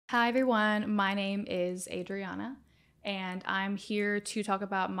Hi everyone, my name is Adriana, and I'm here to talk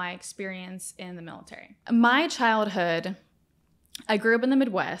about my experience in the military. My childhood, I grew up in the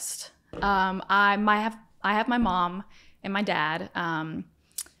Midwest. I have my mom and my dad.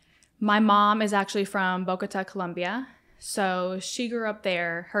 My mom is actually from Bogota, Colombia, so she grew up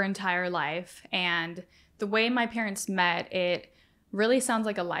there her entire life, and the way my parents met, it really sounds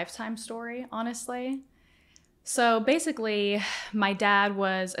like a lifetime story, honestly. So basically, my dad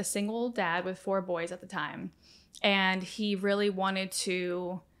was a single dad with four boys at the time, and he really wanted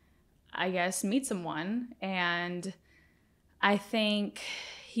to, I guess, meet someone. And I think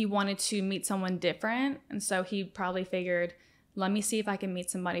he wanted to meet someone different. And so he probably figured, let me see if I can meet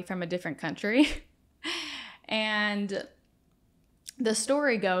somebody from a different country. And the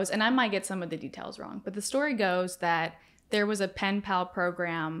story goes, and I might get some of the details wrong, but the story goes that there was a pen pal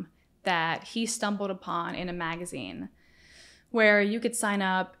program that he stumbled upon in a magazine where you could sign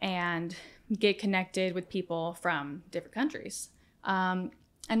up and get connected with people from different countries. And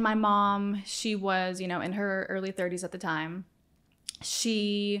my mom, she was, in her early 30s at the time.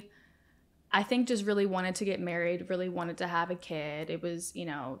 She, I think, just really wanted to get married, really wanted to have a kid. It was,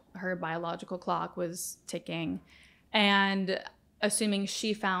 her biological clock was ticking. And assuming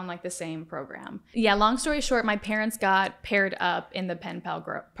she found like the same program. Yeah, long story short, my parents got paired up in the pen pal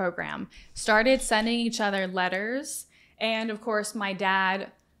program, started sending each other letters. And of course, my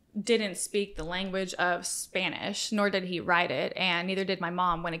dad didn't speak the language of Spanish, nor did he write it. And neither did my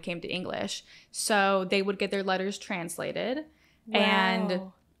mom when it came to English. So they would get their letters translated. Wow. And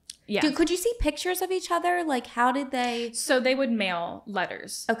yeah. Could you see pictures of each other? Like, how did they? So they would mail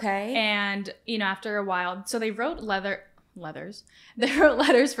letters. Okay. And, after a while, so they wrote letters. They wrote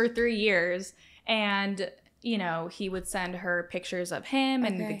letters for 3 years, and he would send her pictures of him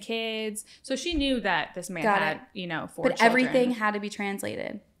and the kids. So she knew that this man had, four children. But everything had to be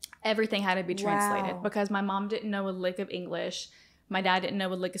translated. Everything had to be translated because my mom didn't know a lick of English. My dad didn't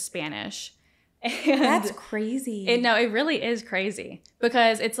know a lick of Spanish. And that's crazy. It really is crazy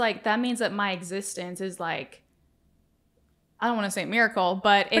because it's like that means that my existence is like, I don't want to say miracle,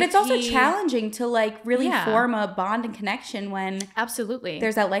 but it's also challenging to like really form a bond and connection when absolutely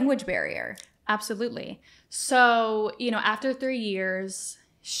there's that language barrier. Absolutely. So, after 3 years,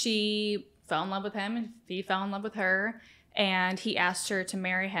 she fell in love with him and he fell in love with her, and he asked her to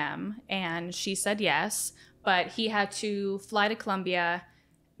marry him, and she said yes, but he had to fly to Colombia,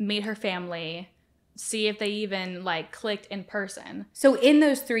 meet her family, see if they even like clicked in person. So in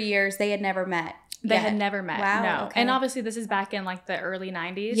those 3 years, they had never met. They had never met. Wow, no. okay. And obviously this is back in like the early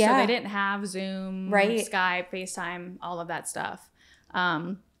 90s. Yeah. So they didn't have Zoom, Skype, FaceTime, all of that stuff.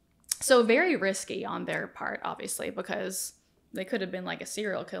 So very risky on their part, obviously, because they could have been like a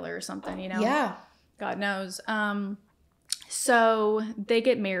serial killer or something, Yeah. God knows. So they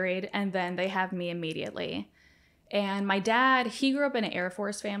get married and then they have me immediately. And my dad, he grew up in an Air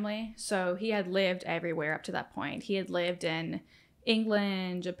Force family. So he had lived everywhere up to that point. He had lived in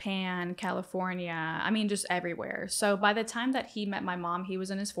England, Japan, California, just everywhere. So by the time that he met my mom, he was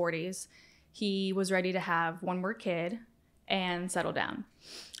in his 40s. He was ready to have one more kid and settle down.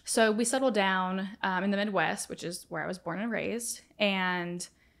 So we settled down in the Midwest, which is where I was born and raised. And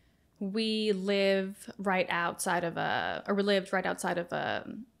we lived right outside of a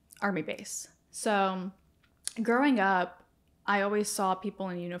Army base. So growing up, I always saw people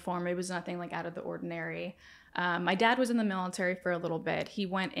in uniform. It was nothing like out of the ordinary. My dad was in the military for a little bit. He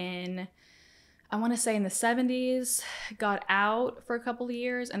went in, I want to say in the 70s, got out for a couple of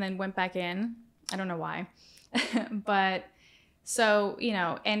years, and then went back in. I don't know why. But so,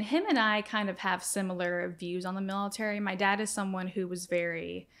 and him and I kind of have similar views on the military. My dad is someone who was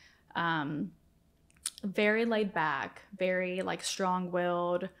very, very laid back, very like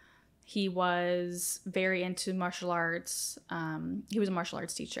strong-willed. He was very into martial arts. He was a martial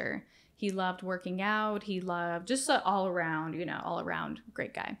arts teacher. He loved working out. He loved just an all around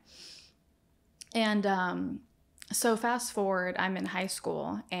great guy. And so fast forward, I'm in high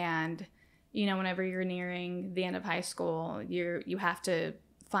school, and whenever you're nearing the end of high school, you have to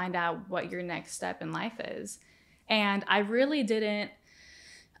find out what your next step in life is. And I really didn't.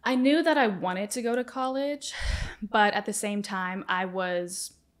 I knew that I wanted to go to college, but at the same time, I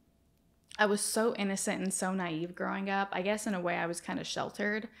was so innocent and so naive growing up. I guess in a way I was kind of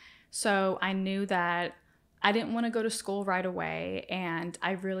sheltered. So I knew that I didn't want to go to school right away, and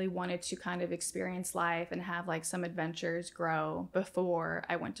I really wanted to kind of experience life and have like some adventures grow before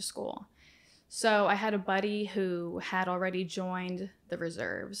I went to school. So I had a buddy who had already joined the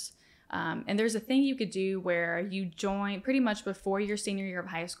reserves. And there's a thing you could do where you join pretty much before your senior year of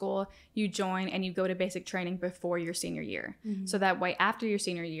high school, you join and you go to basic training before your senior year. So that way, after your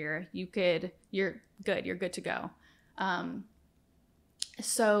senior year, you're good to go.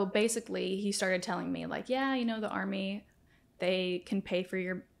 So basically, he started telling me like, yeah, the Army, they can pay for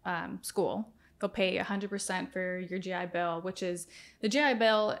your school. They'll pay 100% for your GI Bill, which is the GI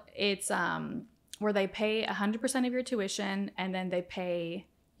Bill. It's where they pay 100% of your tuition, and then they pay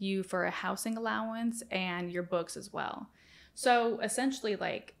you for a housing allowance and your books as well. So essentially,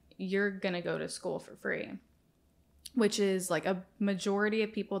 like, you're gonna go to school for free, which is like a majority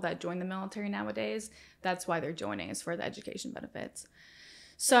of people that join the military nowadays. That's why they're joining, is for the education benefits.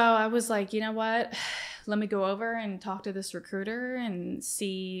 So I was like, you know what? Let me go over and talk to this recruiter and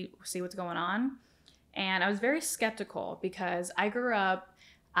see what's going on. And I was very skeptical because I grew up,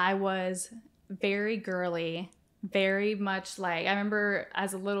 I was very girly, very much like, I remember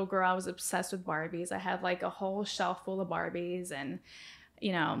as a little girl, I was obsessed with Barbies. I had like a whole shelf full of Barbies, and,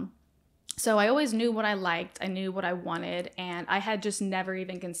 so I always knew what I liked. I knew what I wanted, and I had just never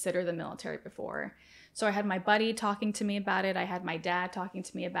even considered the military before. So I had my buddy talking to me about it. I had my dad talking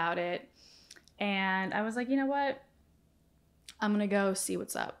to me about it. And I was like, you know what? I'm going to go see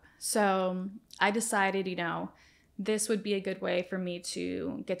what's up. So I decided, this would be a good way for me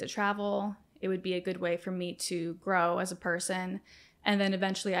to get to travel. It would be a good way for me to grow as a person. And then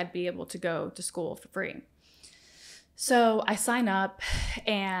eventually I'd be able to go to school for free. So I sign up,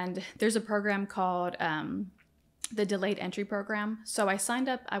 and there's a program called the Delayed Entry Program. So I signed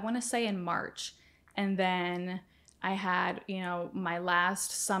up, I want to say in March. And then I had, my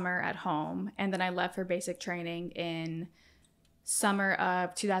last summer at home, and then I left for basic training in summer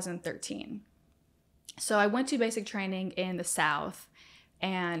of 2013. So I went to basic training in the South,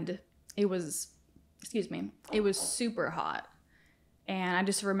 and it was super hot. And I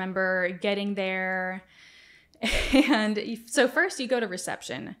just remember getting there, and so first you go to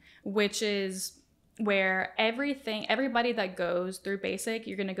reception, which is where everybody that goes through basic,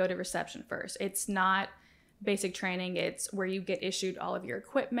 you're going to go to reception first. It's not basic training. It's where you get issued all of your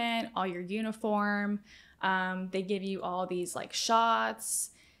equipment, all your uniform. They give you all these like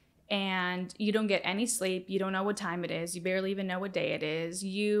shots, and you don't get any sleep. You don't know what time it is. You barely even know what day it is.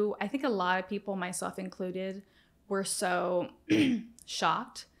 I think a lot of people, myself included, were so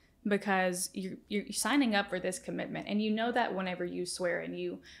shocked, because you're signing up for this commitment, and that whenever you swear,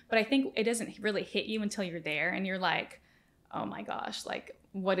 but I think it doesn't really hit you until you're there and you're like, oh my gosh, like,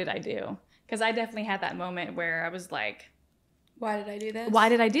 what did I do? Because I definitely had that moment where I was like, why did I do this? Why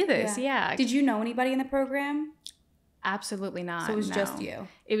did I do this? Yeah. Did you know anybody in the program? Absolutely not. So it was just you?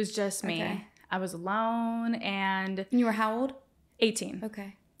 It was just me. Okay. I was alone. And you were how old? 18.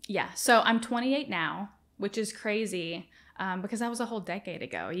 Okay. Yeah. So I'm 28 now, which is crazy. Because that was a whole decade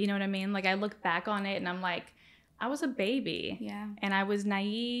ago. You know what I mean? Like, I look back on it and I'm like, I was a baby. Yeah. And I was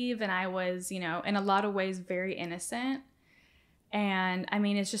naive, and I was, in a lot of ways very innocent. And I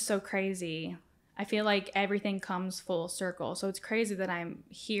mean, it's just so crazy. I feel like everything comes full circle. So it's crazy that I'm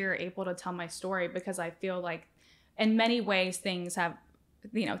here able to tell my story, because I feel like in many ways things have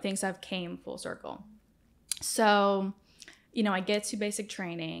came full circle. So, I get to basic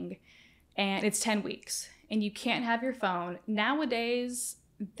training, and it's 10 weeks. And you can't have your phone. Nowadays,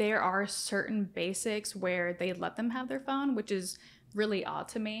 there are certain basics where they let them have their phone, which is really odd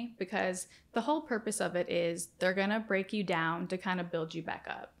to me, because the whole purpose of it is they're going to break you down to kind of build you back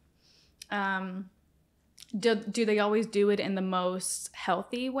up. Do they always do it in the most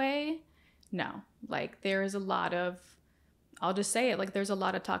healthy way? No. Like, there is a lot of, I'll just say it, like, there's a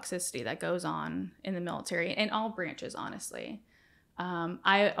lot of toxicity that goes on in the military, in all branches, honestly.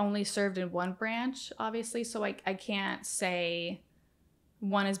 I only served in one branch, obviously, so I can't say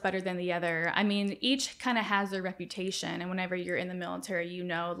one is better than the other. I mean, each kind of has their reputation, and whenever you're in the military,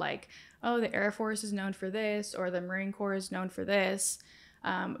 like, oh, the Air Force is known for this, or the Marine Corps is known for this.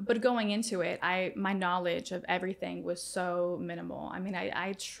 But going into it, my knowledge of everything was so minimal. I mean,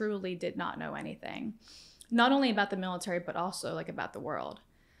 I truly did not know anything, not only about the military, but also like about the world.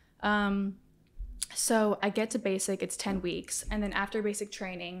 So I get to basic, it's 10 weeks. And then after basic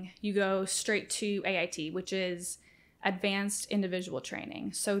training, you go straight to AIT, which is advanced individual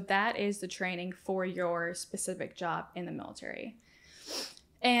training. So that is the training for your specific job in the military.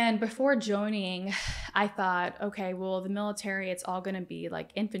 And before joining, I thought, okay, well, the military, it's all going to be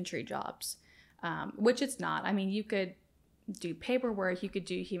like infantry jobs, which it's not. I mean, you could do paperwork, you could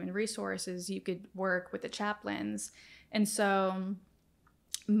do human resources, you could work with the chaplains. And so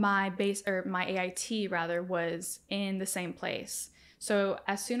my AIT was in the same place. So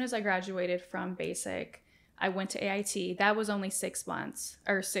as soon as I graduated from basic, I went to AIT. That was only 6 months,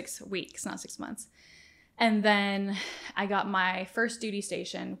 or 6 weeks, not 6 months. And then I got my first duty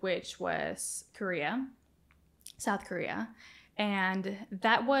station, which was Korea, South Korea. And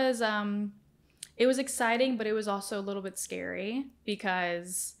that was, it was exciting, but it was also a little bit scary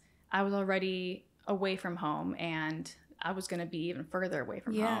because I was already away from home and I was going to be even further away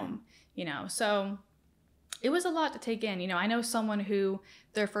from home, you know. So it was a lot to take in. You know, I know someone who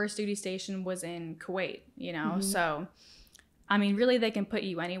their first duty station was in Kuwait, you know. So, I mean, really they can put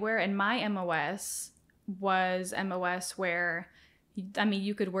you anywhere. And my MOS was MOS where, I mean,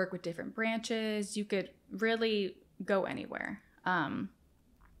 you could work with different branches. You could really go anywhere.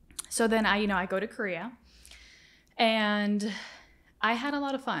 So then I go to Korea and I had a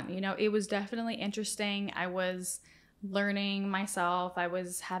lot of fun. You know, it was definitely interesting. I was learning myself. I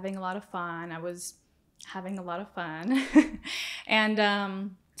was having a lot of fun.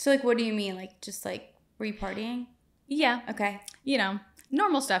 And so like, what do you mean? Like, just like, were you partying? Yeah. Okay. You know,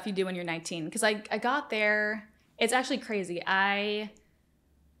 normal stuff you do when you're 19. Because I got there. It's actually crazy.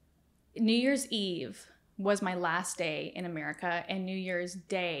 New Year's Eve was my last day in America, and New Year's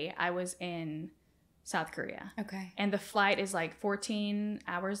Day I was in South Korea. Okay. And the flight is like 14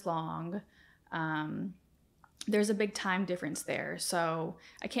 hours long. There's a big time difference there. So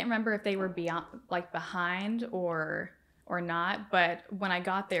I can't remember if they were behind or not, but when I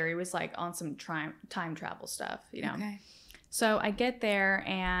got there, it was like on some time travel stuff, you know? Okay. So I get there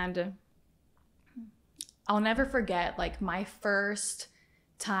and I'll never forget like my first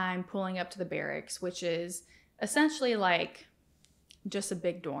time pulling up to the barracks, which is essentially like just a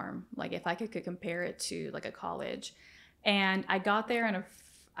big dorm, like if I could compare it to like a college. And I got there on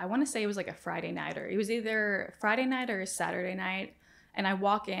I want to say it was like a Friday night, or it was either Friday night or a Saturday night. And I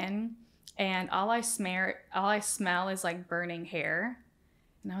walk in and all I smell is like burning hair.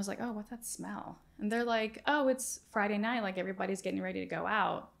 And I was like, oh, what's that smell? And they're like, oh, it's Friday night, like everybody's getting ready to go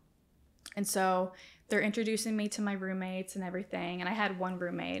out. And so they're introducing me to my roommates and everything. And I had one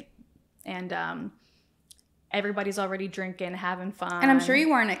roommate, and everybody's already drinking, having fun. And I'm sure you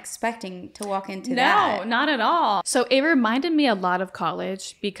weren't expecting to walk into that. No, not at all. So it reminded me a lot of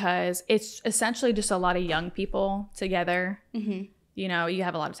college because it's essentially just a lot of young people together. Mm-hmm. You know, you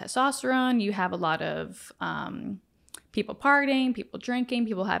have a lot of testosterone. You have a lot of people partying, people drinking,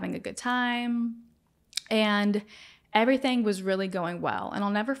 people having a good time. And everything was really going well. And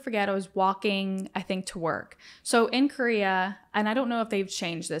I'll never forget, I was walking, I think, to work. So in Korea, and I don't know if they've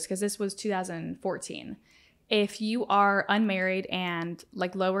changed this because this was 2014. If you are unmarried and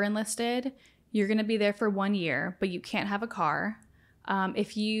like lower enlisted, you're going to be there for 1 year, but you can't have a car.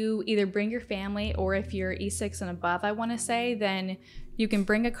 If you either bring your family or if you're E6 and above, I want to say, then you can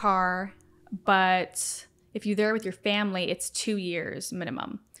bring a car. But if you're there with your family, it's 2 years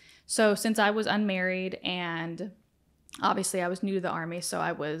minimum. So since I was unmarried and obviously I was new to the Army, so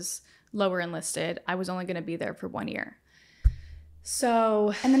I was lower enlisted, I was only going to be there for 1 year.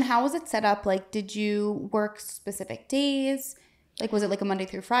 So, and then how was it set up? Like, did you work specific days? Like, was it like a Monday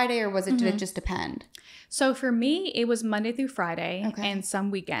through Friday, or was it, did it just depend? So for me, it was Monday through Friday and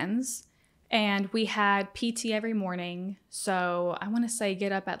some weekends. And we had PT every morning. So I want to say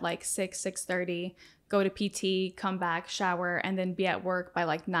get up at like 6:30, go to PT, come back, shower, and then be at work by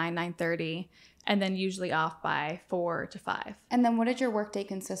like 9:30. And then usually off by 4 to 5. And then what did your work day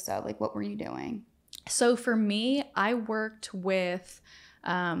consist of? Like, what were you doing? So for me, I worked with,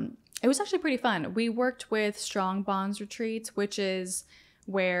 it was actually pretty fun. We worked with Strong Bonds retreats, which is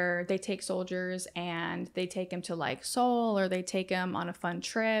where they take soldiers and they take them to like Seoul, or they take them on a fun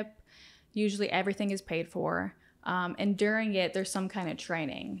trip. Usually everything is paid for. And during it, there's some kind of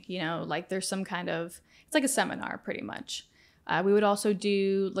training, you know, like there's some kind of, it's like a seminar pretty much. We would also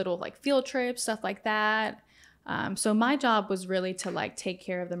do little like field trips, stuff like that. So my job was really to like take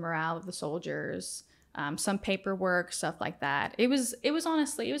care of the morale of the soldiers, some paperwork, stuff like that. It was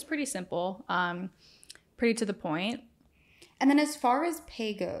honestly, it was pretty simple, pretty to the point. And then as far as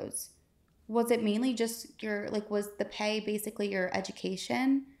pay goes, was it mainly just was the pay basically your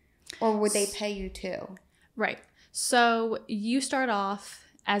education, or would they pay you too? Right. So you start off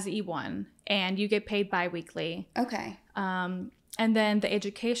as E1 and you get paid bi-weekly. Okay. And then the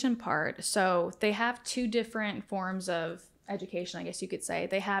education part, so they have two different forms of education, I guess you could say.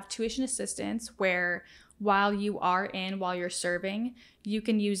 They have tuition assistance, where while you're serving, you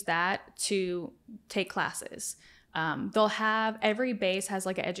can use that to take classes. They'll have, every base has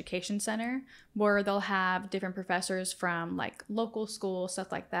like an education center where they'll have different professors from like local schools,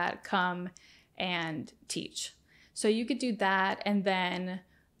 stuff like that, come and teach. So you could do that, and then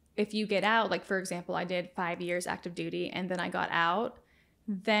if you get out, like for example, I did 5 years active duty and then I got out,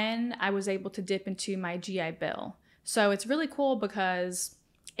 then I was able to dip into my GI Bill. So it's really cool because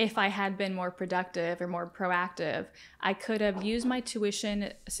if I had been more productive or more proactive, I could have used my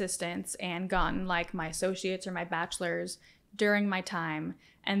tuition assistance and gotten like my associates or my bachelor's during my time.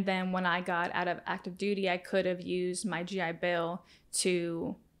 And then when I got out of active duty, I could have used my GI Bill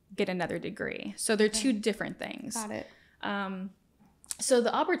to get another degree. So they're two different things. Got it. So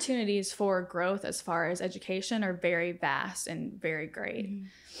the opportunities for growth as far as education are very vast and very great. Mm-hmm.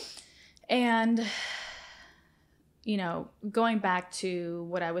 And, you know, going back to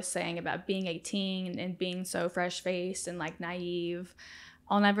what I was saying about being 18 and being so fresh-faced and like naive,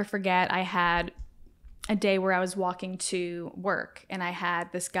 I'll never forget I had a day where I was walking to work and I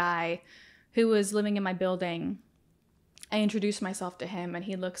had this guy who was living in my building. I introduced myself to him and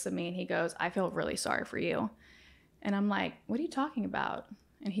he looks at me and he goes, "I feel really sorry for you." And I'm like, "What are you talking about?"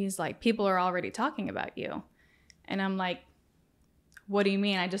 And he's like, "People are already talking about you." And I'm like, "What do you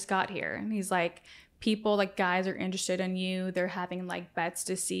mean? I just got here." And he's like, "People, like guys are interested in you. They're having like bets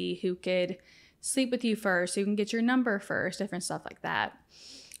to see who could sleep with you first, who can get your number first, different stuff like that."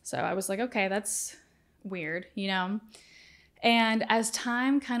 So I was like, okay, that's weird, you know? And as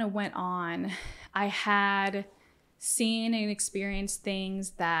time kind of went on, I had seen and experienced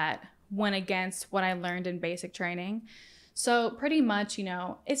things that went against what I learned in basic training. So pretty much, you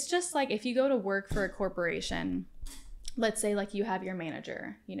know, it's just like if you go to work for a corporation, let's say like you have your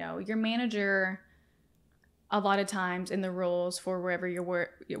manager, you know, your manager a lot of times in the rules for wherever you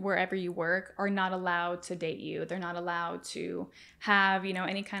work are not allowed to date you. They're not allowed to have, you know,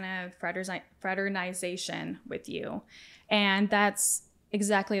 any kind of fraternization with you. And that's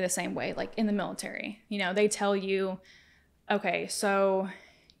exactly the same way, like in the military. You know, they tell you, okay, so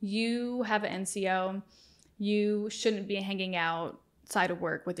you have an NCO, you shouldn't be hanging outside of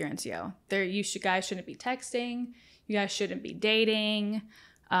work with your NCO. Guys shouldn't be texting, you guys shouldn't be dating.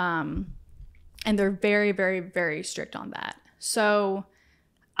 And they're very, very, very strict on that. So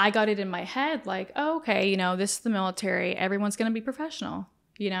I got it in my head like, oh, okay, you know, this is the military. Everyone's going to be professional,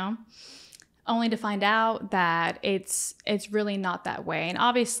 you know, only to find out that it's really not that way. And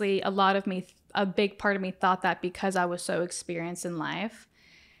obviously a big part of me thought that because I was so experienced in life.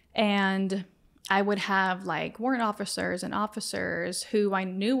 And I would have like warrant officers and officers who I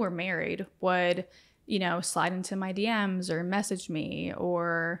knew were married would, you know, slide into my DMs or message me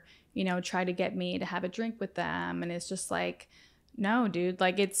or, you know, try to get me to have a drink with them. And it's just like, no, dude,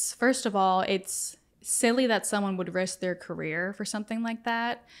 like first of all, it's silly that someone would risk their career for something like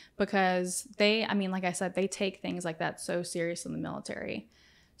that because like I said, they take things like that so serious in the military.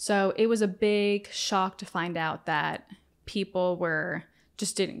 So it was a big shock to find out that people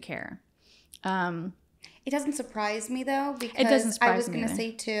just didn't care. It doesn't surprise me though, because I was going to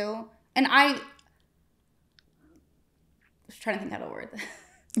say too, and I was trying to think how to word this.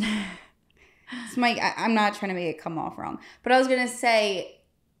 I'm not trying to make it come off wrong, but I was gonna say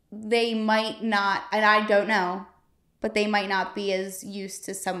they might not, and I don't know, but they might not be as used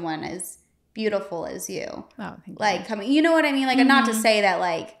to someone as beautiful as you. Oh, thank like you. Coming, you know what I mean? Like, mm-hmm. Not to say that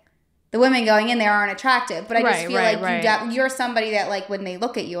like the women going in there aren't attractive, but I just feel like you're somebody that like when they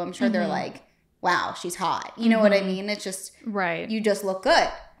look at you, I'm sure mm-hmm. they're like, "Wow, she's hot." You know mm-hmm. what I mean? It's just you just look good.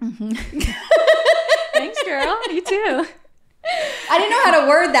 Mm-hmm. Thanks, girl. You too. I didn't know how to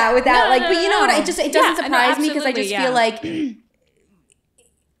word that without but you know what? It doesn't surprise me because I just feel like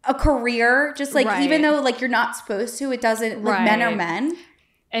a career, just like even though like you're not supposed to, it doesn't. Like men are men,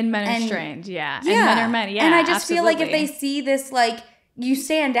 and men are strange, and men are men, And I just feel like if they see this, like you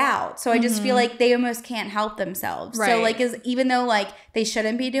stand out. So I just mm-hmm. feel like they almost can't help themselves. Right. So like even though like they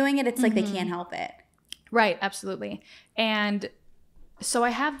shouldn't be doing it, it's mm-hmm. like they can't help it. Right, absolutely. And so I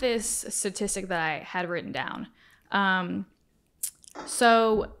have this statistic that I had written down.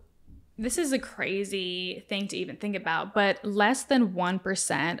 So this is a crazy thing to even think about, but less than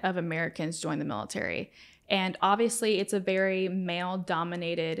 1% of Americans join the military. And obviously it's a very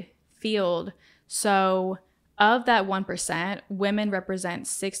male-dominated field. So of that 1%, women represent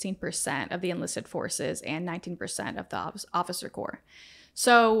 16% of the enlisted forces and 19% of the officer corps.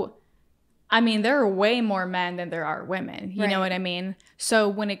 So I mean, there are way more men than there are women. You know what I mean? So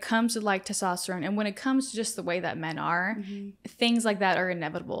when it comes to like testosterone and when it comes to just the way that men are, mm-hmm. things like that are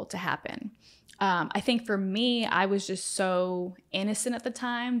inevitable to happen. I think for me, I was just so innocent at the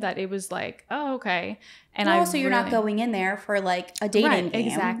time that it was like, oh, okay. And also you're not going in there for like a dating game,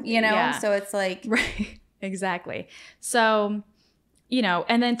 exactly. You know? Yeah. So it's like. Right. Exactly. So, you know,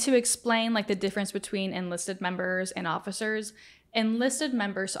 and then to explain like the difference between enlisted members and officers, enlisted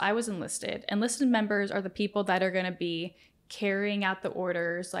members, so I was enlisted. Enlisted members are the people that are going to be carrying out the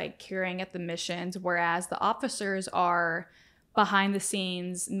orders, like carrying out the missions, whereas the officers are behind the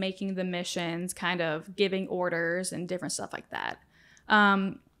scenes, making the missions, kind of giving orders and different stuff like that.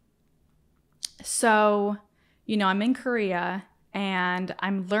 So, you know, I'm in Korea and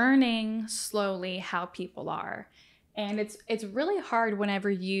I'm learning slowly how people are. And it's really hard whenever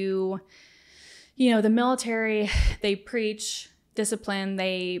you know, the military, they preach discipline,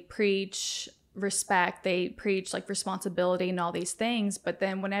 they preach respect, they preach like responsibility and all these things. But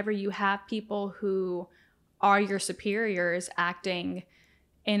then whenever you have people who are your superiors acting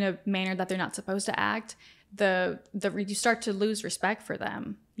in a manner that they're not supposed to act, you start to lose respect for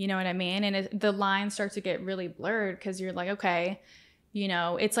them. You know what I mean? And the lines start to get really blurred because you're like, okay, you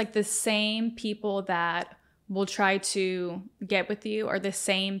know, it's like the same people that will try to get with you are the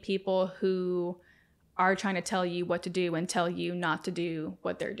same people who are trying to tell you what to do and tell you not to do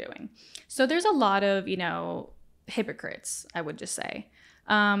what they're doing. So there's a lot of, you know, hypocrites, I would just say.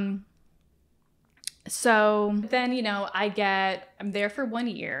 So then, you know, I'm there for 1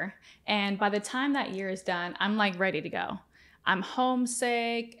 year. And by the time that year is done, I'm like ready to go. I'm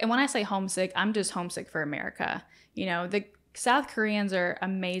homesick. And when I say homesick, I'm just homesick for America. You know, the South Koreans are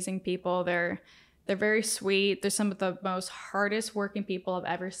amazing people. They're very sweet. They're some of the most hardest working people I've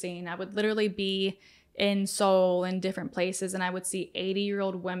ever seen. I would literally be in Seoul in different places and I would see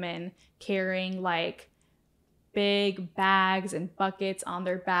 80-year-old women carrying like big bags and buckets on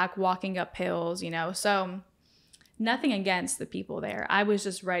their back, walking up hills, you know. So nothing against the people there. I was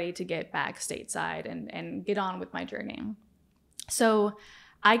just ready to get back stateside and get on with my journey. So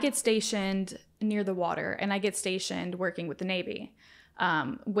I get stationed near the water and I get stationed working with the Navy,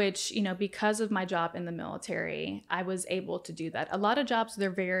 which, you know, because of my job in the military, I was able to do that. A lot of jobs,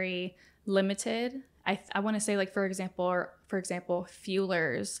 they're very limited. I want to say, like, for example,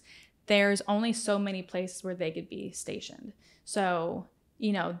 fuelers, there's only so many places where they could be stationed. So,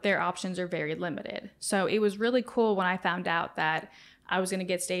 you know, their options are very limited. So it was really cool when I found out that I was going to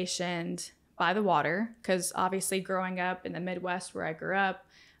get stationed by the water, because obviously growing up in the Midwest where I grew up,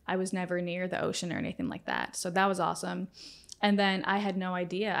 I was never near the ocean or anything like that. So that was awesome. And then I had no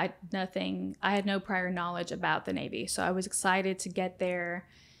idea. I had no prior knowledge about the Navy. So I was excited to get there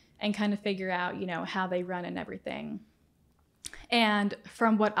and kind of figure out, you know, how they run and everything. And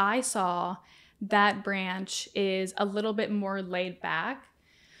from what I saw, that branch is a little bit more laid back,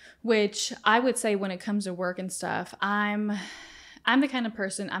 which I would say when it comes to work and stuff, I'm the kind of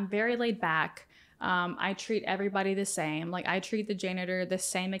person, I'm very laid back. I treat everybody the same. Like, I treat the janitor the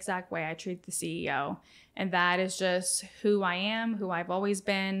same exact way I treat the CEO. And that is just who I am, who I've always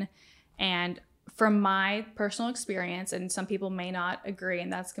been. And from my personal experience, and some people may not agree,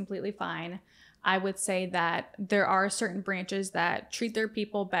 and that's completely fine, I would say that there are certain branches that treat their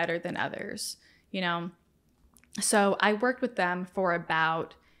people better than others, you know? So I worked with them for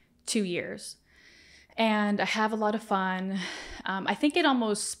about 2 years. And I have a lot of fun. I think it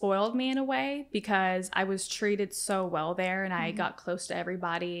almost spoiled me in a way because I was treated so well there and I got close to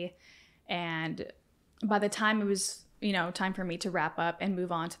everybody. And by the time it was, you know, time for me to wrap up and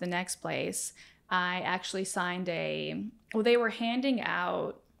move on to the next place, I actually signed they were handing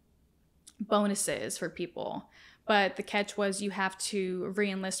out bonuses for people. But the catch was you have to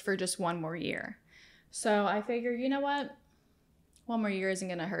re-enlist for just 1 more year. So I figured, you know what? 1 more year isn't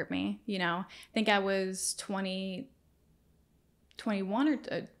going to hurt me, you know. I think I was 21 or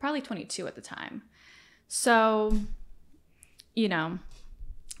probably 22 at the time. So, you know,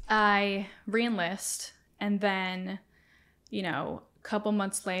 I re-enlist, and then, you know, a couple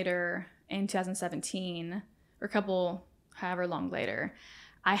months later in 2017, or however long later,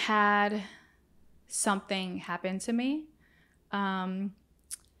 I had something happen to me. And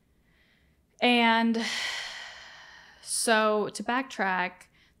so to backtrack,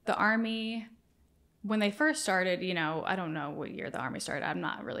 the Army, when they first started, you know, I don't know what year the Army started. I'm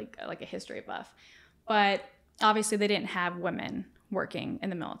not really like a history buff. But obviously they didn't have women working in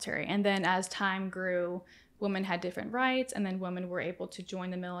the military. And then as time grew, women had different rights, and then women were able to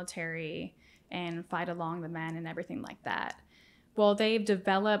join the military and fight along the men and everything like that. Well, they've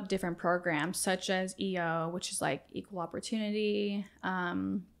developed different programs such as EO, which is like equal opportunity,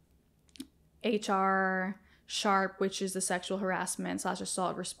 HR, SHARP, which is the sexual harassment /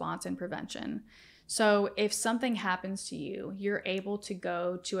 assault response and prevention. So if something happens to you, you're able to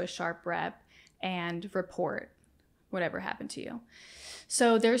go to a SHARP rep and report whatever happened to you.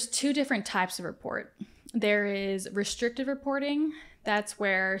 So there's 2 different types of report. There is restricted reporting. That's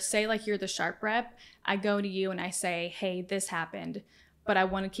where, say like you're the SHARP rep, I go to you and I say, hey, this happened, but I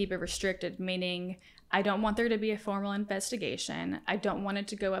want to keep it restricted, meaning I don't want there to be a formal investigation. I don't want it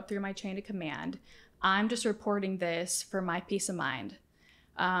to go up through my chain of command. I'm just reporting this for my peace of mind.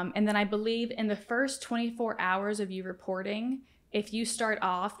 And then I believe in the first 24 hours of you reporting, if you start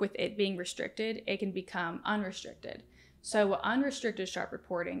off with it being restricted, it can become unrestricted. So unrestricted sharp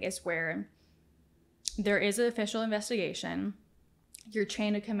reporting is where there is an official investigation. Your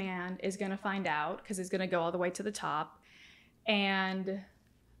chain of command is going to find out because it's going to go all the way to the top. And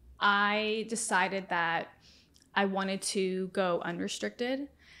I decided that I wanted to go unrestricted.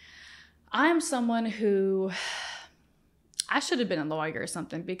 I'm someone who, I should have been a lawyer or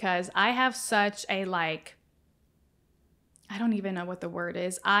something, because I have such a, like, I don't even know what the word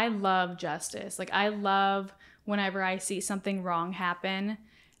is. I love justice. Like, I love whenever I see something wrong happen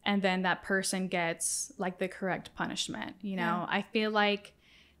and then that person gets, like, the correct punishment. You know, yeah. I feel like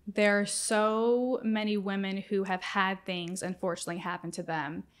there are so many women who have had things unfortunately happen to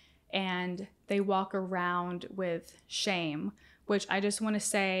them, and they walk around with shame, which I just want to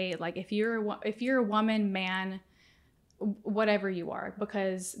say, like, if you're a woman, man, whatever you are,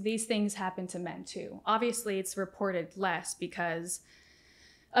 because these things happen to men too. Obviously, it's reported less because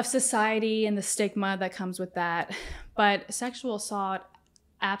of society and the stigma that comes with that, but sexual assault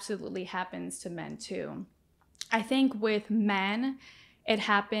absolutely happens to men too. I think with men, it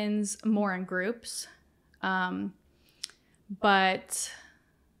happens more in groups, but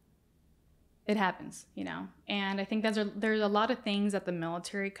it happens, you know. And I think there's a lot of things that the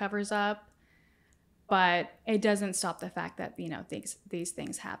military covers up, but it doesn't stop the fact that, you know, these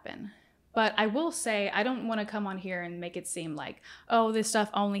things happen. But I will say, I don't want to come on here and make it seem like, oh, this stuff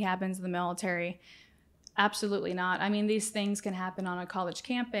only happens in the military. Absolutely not. I mean, these things can happen on a college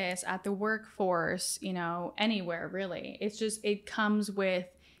campus, at the workforce, you know, anywhere really. It's just, it comes with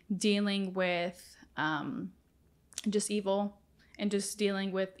dealing with just evil and just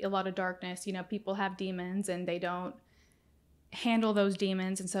dealing with a lot of darkness. You know, people have demons and they don't handle those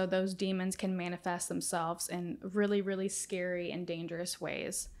demons, and so those demons can manifest themselves in really, really scary and dangerous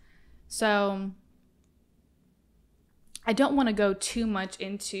ways. So I don't want to go too much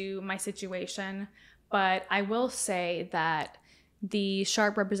into my situation, but I will say that the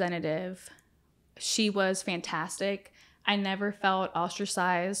SHARP representative, she was fantastic. I never felt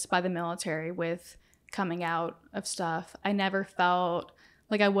ostracized by the military with coming out of stuff. I never felt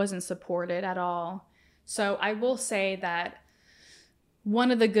like I wasn't supported at all. So I will say that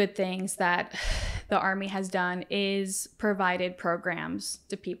one of the good things that the Army has done is provided programs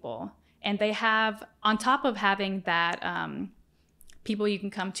to people. And they have, on top of having that people you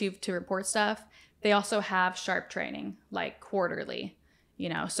can come to report stuff, they also have SHARP training, like quarterly, you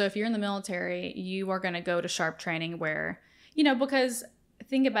know. So if you're in the military, you are going to go to SHARP training where, you know, because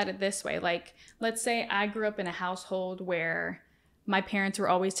think about it this way. Like, let's say I grew up in a household where my parents were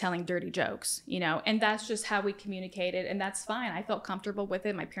always telling dirty jokes, you know, and that's just how we communicated, and that's fine. I felt comfortable with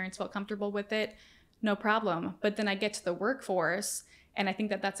it. My parents felt comfortable with it. No problem. But then I get to the workforce, and I think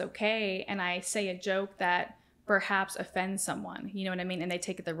that that's okay, and I say a joke that perhaps offends someone, you know what I mean? And they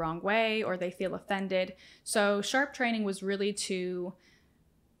take it the wrong way, or they feel offended. So SHARP training was really to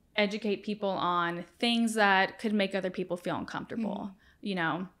educate people on things that could make other people feel uncomfortable, you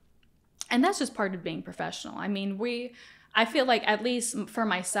know? And that's just part of being professional. I mean, I feel like, at least for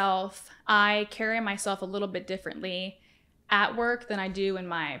myself, I carry myself a little bit differently at work than I do in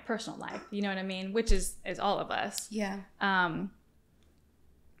my personal life. You know what I mean? Which is all of us. Yeah.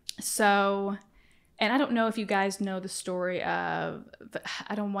 So, and I don't know if you guys know the story of,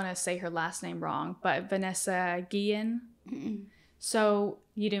 I don't want to say her last name wrong, but Vanessa Guillen. Mm-mm. So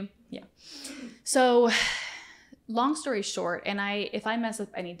you do? Yeah. So long story short, and if I mess up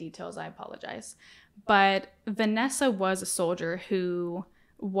any details, I apologize. But Vanessa was a soldier who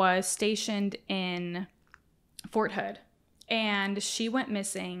was stationed in Fort Hood, and she went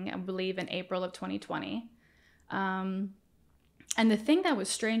missing, I believe, in April of 2020. And the thing that was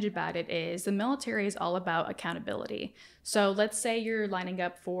strange about it is the military is all about accountability. So let's say you're lining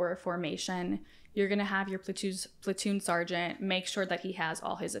up for formation. You're going to have your platoon sergeant make sure that he has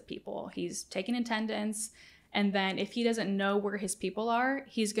all his people. He's taking attendance. And then if he doesn't know where his people are,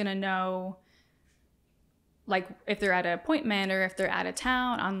 he's going to know, like, if they're at an appointment or if they're out of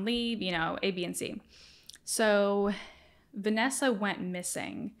town, on leave, you know, A, B, and C. So Vanessa went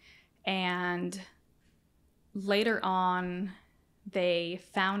missing, and later on, they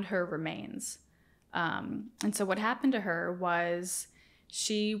found her remains. And so what happened to her was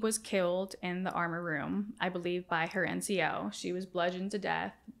she was killed in the armor room, I believe, by her NCO. She was bludgeoned to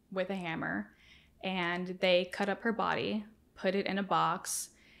death with a hammer, and they cut up her body, put it in a box,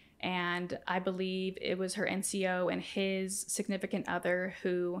 and I believe it was her NCO and his significant other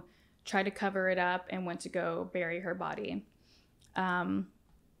who tried to cover it up and went to go bury her body.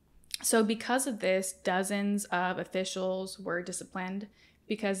 So because of this, dozens of officials were disciplined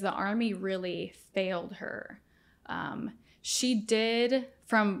because the Army really failed her. She did,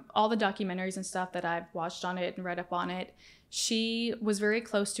 from all the documentaries and stuff that I've watched on it and read up on it, she was very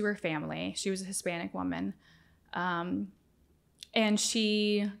close to her family. She was a Hispanic woman. And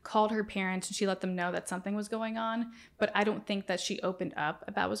she called her parents and she let them know that something was going on. But I don't think that she opened up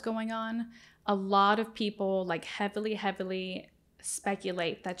about what's going on. A lot of people like heavily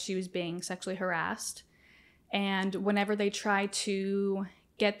speculate that she was being sexually harassed. And whenever they tried to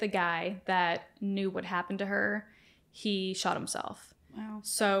get the guy that knew what happened to her, he shot himself. Wow.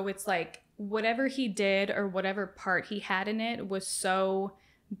 So it's like whatever he did or whatever part he had in it was so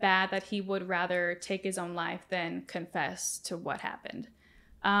bad that he would rather take his own life than confess to what happened.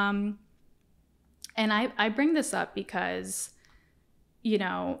 And I bring this up because, you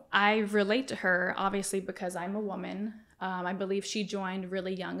know, I relate to her, obviously, because I'm a woman. I believe she joined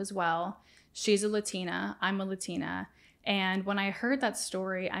really young as well. She's a Latina. I'm a Latina. And when I heard that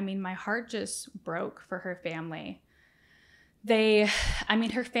story, I mean, my heart just broke for her family. Her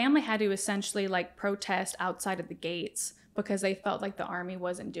family had to essentially like protest outside of the gates because they felt like the Army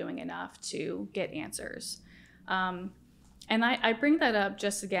wasn't doing enough to get answers. And I bring that up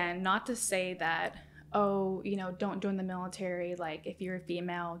just again, not to say that, oh, you know, don't join the military. Like if you're a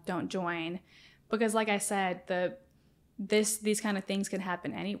female, don't join. Because like I said, these kind of things can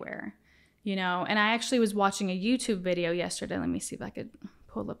happen anywhere, you know? And I actually was watching a YouTube video yesterday. Let me see if I could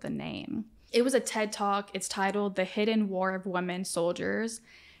pull up the name. It was a TED Talk. It's titled The Hidden War of Women Soldiers,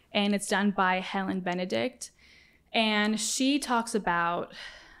 and it's done by Helen Benedict. And she talks about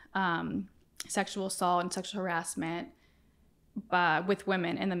sexual assault and sexual harassment with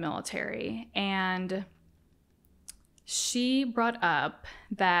women in the military. And she brought up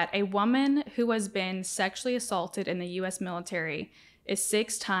that a woman who has been sexually assaulted in the U.S. military is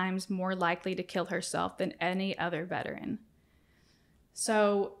 6 times more likely to kill herself than any other veteran.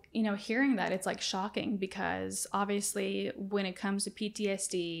 So, you know, hearing that, it's like shocking because obviously when it comes to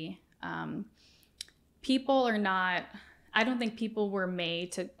PTSD, people are not, I don't think people were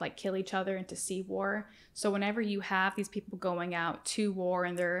made to like kill each other and to see war. So whenever you have these people going out to war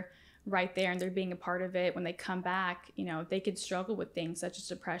and they're right there and they're being a part of it, when they come back, you know, they could struggle with things such as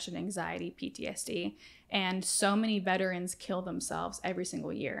depression, anxiety, PTSD. And so many veterans kill themselves every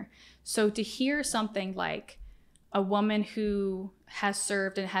single year. So to hear something like a woman who has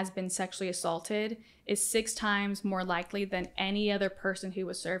served and has been sexually assaulted is 6 times more likely than any other person who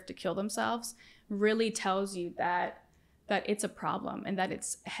was served to kill themselves really tells you that it's a problem and that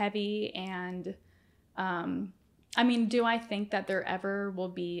it's heavy. And I mean, do I think that there ever will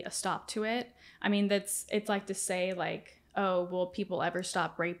be a stop to it? I mean, it's like to say like, oh, will people ever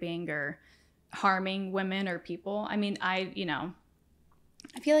stop raping or harming women or people? I mean, I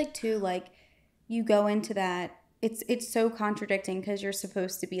feel like too, like you go into that, it's so contradicting because you're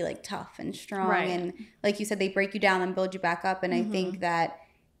supposed to be like tough and strong. Right. And like you said, they break you down and build you back up. And I think that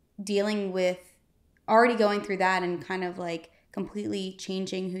dealing with already going through that and kind of like completely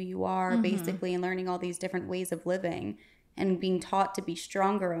changing who you are basically and learning all these different ways of living and being taught to be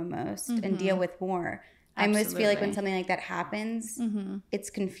stronger almost and deal with more. Absolutely. I almost feel like when something like that happens, it's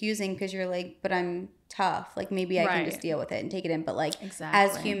confusing because you're like, but I'm tough. Like maybe I can just deal with it and take it in. But like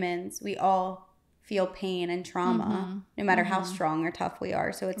as humans, we all feel pain and trauma no matter how strong or tough we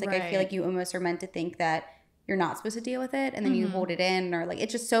are. So it's like I feel like you almost are meant to think that you're not supposed to deal with it and then you hold it in, or like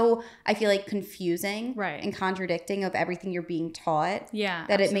it's just so I feel like confusing and contradicting of everything you're being taught. Yeah,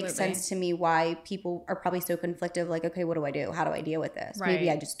 that absolutely. It makes sense to me why people are probably so conflicted, like, okay, what do I do? How do I deal with this? Maybe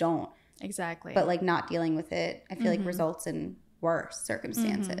I just don't. Exactly. But like not dealing with it, I feel like results in worse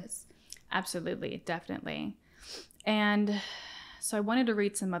circumstances. Absolutely, definitely. And so I wanted to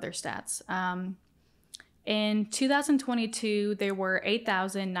read some other stats. In 2022, there were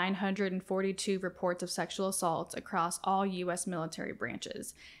 8,942 reports of sexual assault across all U.S. military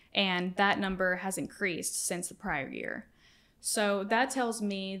branches, and that number has increased since the prior year. So that tells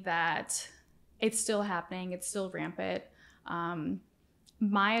me that it's still happening, it's still rampant.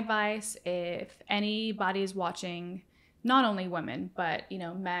 My advice, if anybody is watching, not only women, but, you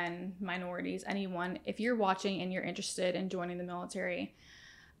know, men, minorities, anyone, if you're watching and you're interested in joining the military,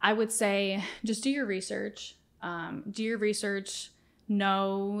 I would say just do your research.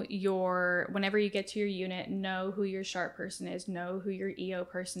 Know whenever you get to your unit, know who your sharp person is, know who your EO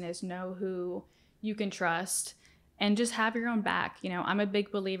person is, know who you can trust, and just have your own back. You know, I'm a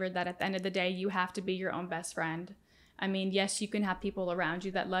big believer that at the end of the day, you have to be your own best friend. I mean, yes, you can have people around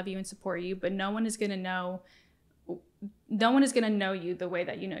you that love you and support you, but no one is going to know you the way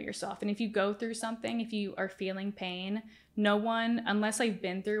that you know yourself. And if you go through something, if you are feeling pain, no one, unless I've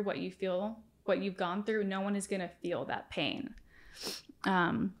been through what you've gone through, no one is going to feel that pain.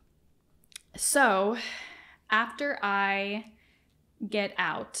 So after I get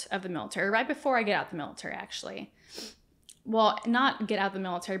out of the military, right before I get out of the military, actually, well, not get out of the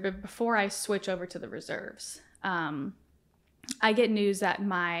military, but before I switch over to the reserves, I get news that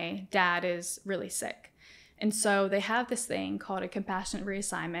my dad is really sick. And so they have this thing called a compassionate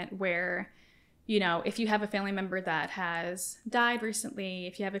reassignment where, you know, if you have a family member that has died recently,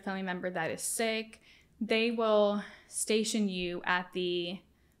 if you have a family member that is sick, they will station you at the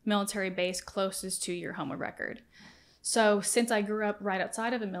military base closest to your home of record. So since I grew up right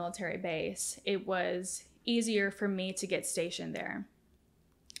outside of a military base, it was easier for me to get stationed there.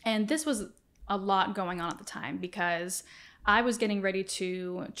 And this was a lot going on at the time because I was getting ready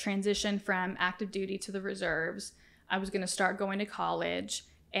to transition from active duty to the reserves. I was going to start going to college,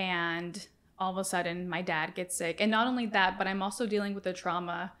 and all of a sudden my dad gets sick. And not only that, but I'm also dealing with the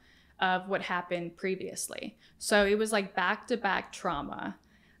trauma of what happened previously. So it was like back-to-back trauma.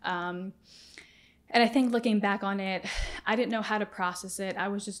 And I think looking back on it, I didn't know how to process it. I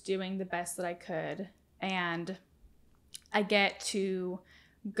was just doing the best that I could. And I get to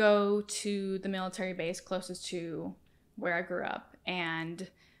go to the military base closest to where I grew up. And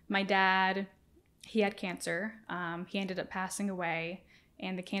my dad, he had cancer. He ended up passing away,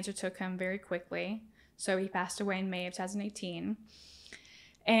 and the cancer took him very quickly. So he passed away in May of 2018.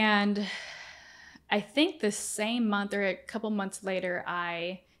 And I think the same month or a couple months later,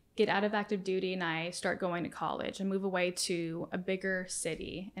 I get out of active duty and I start going to college and move away to a bigger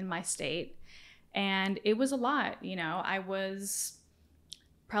city in my state. And it was a lot, you know. I was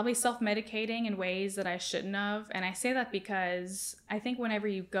probably self-medicating in ways that I shouldn't have. And I say that because I think whenever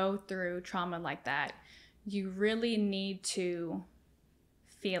you go through trauma like that, you really need to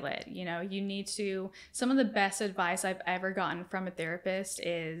feel it. You know, you need to, some of the best advice I've ever gotten from a therapist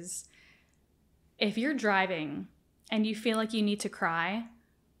is if you're driving and you feel like you need to cry,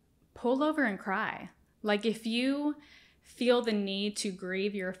 pull over and cry. Like if you feel the need to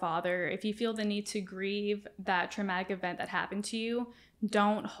grieve your father, if you feel the need to grieve that traumatic event that happened to you,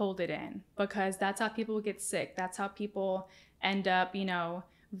 don't hold it in, because that's how people get sick. That's how people end up, you know,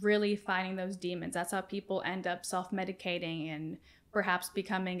 really fighting those demons. That's how people end up self-medicating and perhaps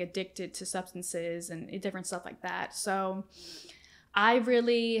becoming addicted to substances and different stuff like that. So I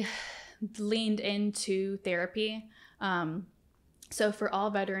really leaned into therapy. So for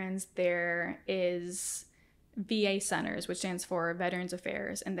all veterans, there is VA centers, which stands for Veterans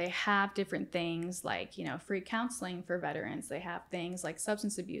Affairs, and they have different things like, you know, free counseling for veterans. They have things like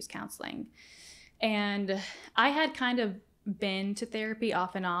substance abuse counseling. And I had kind of been to therapy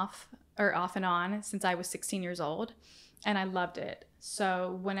off and on since I was 16 years old, and I loved it.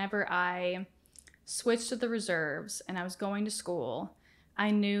 So whenever I switched to the reserves and I was going to school,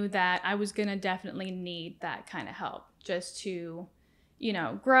 I knew that I was going to definitely need that kind of help just to, you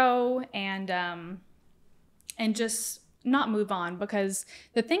know, grow and just not move on. Because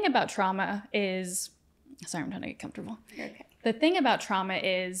the thing about trauma is, sorry, I'm trying to get comfortable. You're okay. The thing about trauma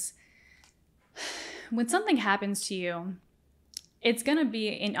is when something happens to you, it's going to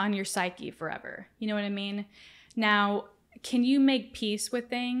be on your psyche forever. You know what I mean? Now, can you make peace with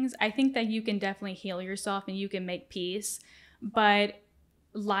things? I think that you can definitely heal yourself and you can make peace, but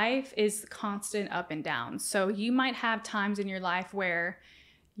life is constant up and down. So you might have times in your life where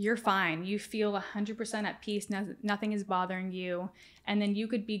you're fine. You feel 100% at peace. Nothing is bothering you. And then you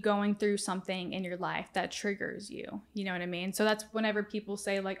could be going through something in your life that triggers you. You know what I mean? So that's whenever people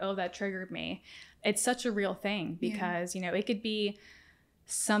say like, oh, that triggered me. It's such a real thing because, you know, it could be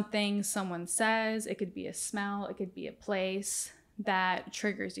something someone says. It could be a smell. It could be a place that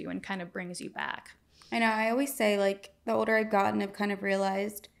triggers you and kind of brings you back. I know. I always say, like, the older I've gotten, I've kind of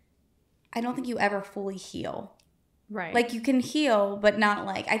realized I don't think you ever fully heal. Right. Like, you can heal, but not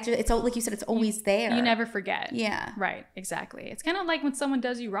like, it's like you said, it's always there. You never forget. Yeah. Right. Exactly. It's kind of like when someone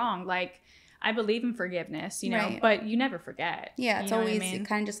does you wrong. Like, I believe in forgiveness, you know, Right. but you never forget. Yeah. It's you know always, what I mean? It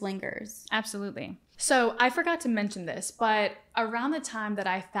kind of just lingers. Absolutely. So I forgot to mention this, but around the time that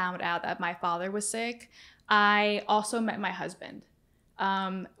I found out that my father was sick, I also met my husband,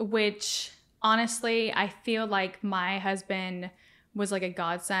 which honestly, I feel like my husband was like a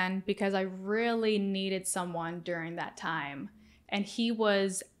godsend because I really needed someone during that time. And he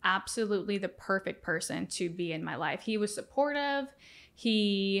was absolutely the perfect person to be in my life. He was supportive.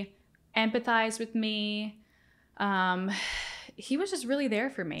 He empathized with me. He was just really there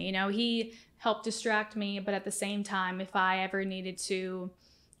for me. You know, he helped distract me, but at the same time, if I ever needed to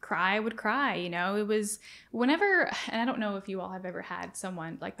cry, I would cry. You know, it was whenever, and I don't know if you all have ever had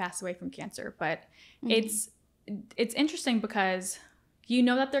someone like pass away from cancer, but it's interesting because you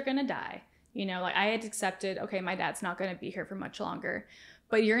know that they're going to die. You know, like I had accepted, okay, my dad's not going to be here for much longer,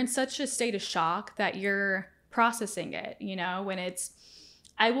 but you're in such a state of shock that you're processing it, you know, when it's,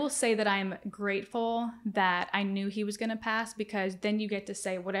 I will say that I'm grateful that I knew he was going to pass, because then you get to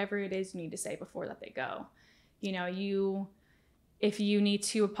say whatever it is you need to say before that they go. You know, if you need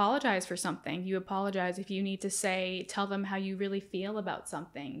to apologize for something, you apologize. If you need to tell them how you really feel about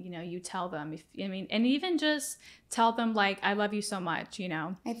something, you know, you tell them. And even just tell them like, I love you so much, you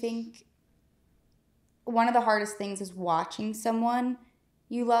know. I think one of the hardest things is watching someone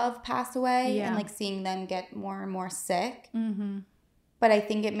you love pass away and like seeing them get more and more sick. Mm-hmm. But I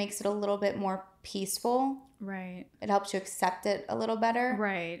think it makes it a little bit more peaceful. Right. It helps you accept it a little better.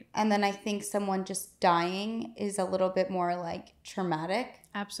 Right. And then I think someone just dying is a little bit more like traumatic.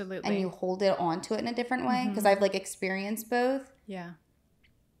 Absolutely. And you hold it onto it in a different way. Because I've like experienced both. Yeah.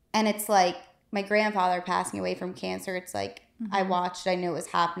 And it's like my grandfather passing away from cancer. It's like I watched, I knew it was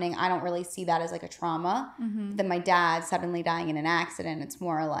happening. I don't really see that as like a trauma. Then my dad suddenly dying in an accident. It's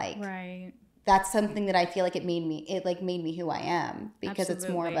more like... Right. That's something that I feel like it made me who I am, because It's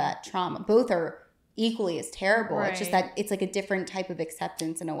more of that trauma. Both are equally as terrible. Right. It's just that it's like a different type of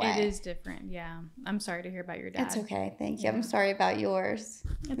acceptance in a way. It is different, yeah. I'm sorry to hear about your dad. It's okay, thank you. Yeah. I'm sorry about yours.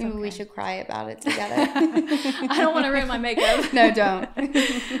 Maybe we should cry about it together. I don't want to ruin my makeup. No,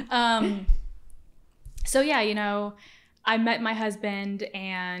 don't. So yeah, you know, I met my husband,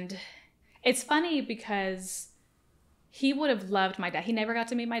 and it's funny because he would have loved my dad. He never got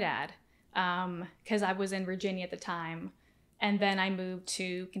to meet my dad. Because I was in Virginia at the time, and then I moved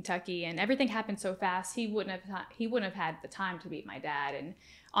to Kentucky, and everything happened so fast. He wouldn't have had the time to meet my dad. And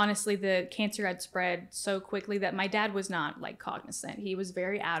honestly, the cancer had spread so quickly that my dad was not like cognizant. He was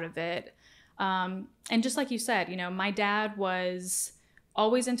very out of it. And just like you said, you know, my dad was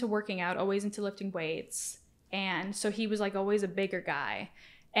always into working out, always into lifting weights, and so he was like always a bigger guy.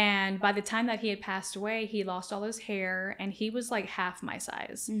 And by the time that he had passed away, he lost all his hair, and he was like half my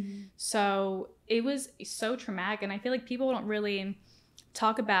size. Mm-hmm. So it was so traumatic. And I feel like people don't really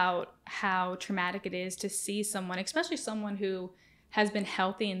talk about how traumatic it is to see someone, especially someone who has been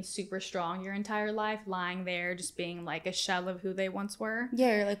healthy and super strong your entire life, lying there just being like a shell of who they once were.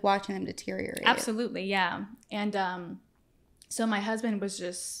 Yeah, you're like watching them deteriorate. Absolutely, yeah. And so my husband was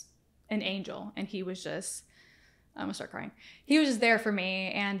just an angel, and he was just... I'm gonna start crying. He was just there for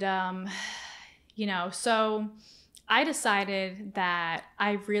me. And, you know, so I decided that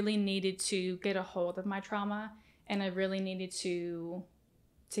I really needed to get a hold of my trauma, and I really needed to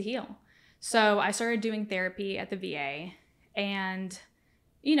heal. So I started doing therapy at the VA. And,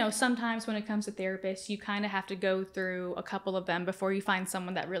 you know, sometimes when it comes to therapists, you kind of have to go through a couple of them before you find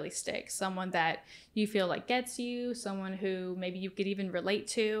someone that really sticks, someone that you feel like gets you, someone who maybe you could even relate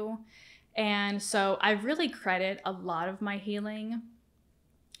to. And so I really credit a lot of my healing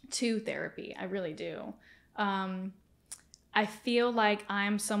to therapy. I really do. I feel like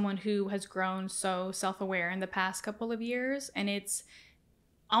I'm someone who has grown so self-aware in the past couple of years, and it's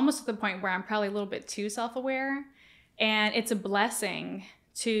almost to the point where I'm probably a little bit too self-aware. And it's a blessing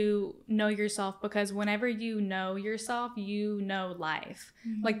to know yourself, because whenever you know yourself, you know life.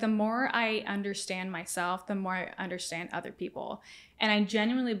 Mm-hmm. Like the more I understand myself, the more I understand other people. And I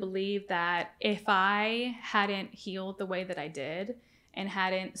genuinely believe that if I hadn't healed the way that I did and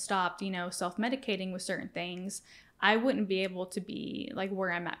hadn't stopped, you know, self-medicating with certain things, I wouldn't be able to be like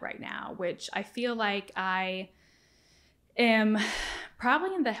where I'm at right now, which I feel like I am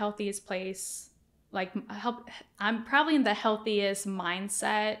probably in the healthiest place. I'm probably in the healthiest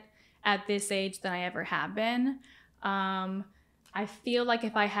mindset at this age than I ever have been. I feel like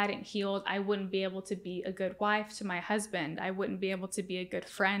if I hadn't healed, I wouldn't be able to be a good wife to my husband. I wouldn't be able to be a good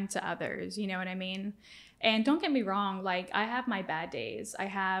friend to others. You know what I mean? And don't get me wrong, like I have my bad days. I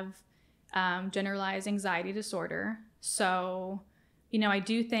have generalized anxiety disorder. So, you know, I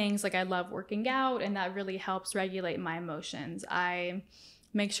do things like I love working out, and that really helps regulate my emotions. I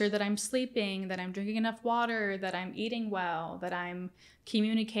make sure that I'm sleeping, that I'm drinking enough water, that I'm eating well, that I'm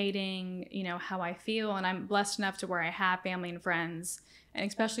communicating, you know, how I feel. And I'm blessed enough to where I have family and friends, and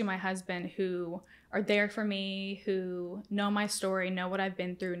especially my husband, who are there for me, who know my story, know what I've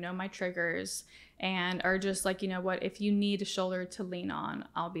been through, know my triggers, and are just like, you know what, if you need a shoulder to lean on,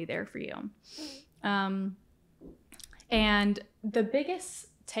 I'll be there for you. And the biggest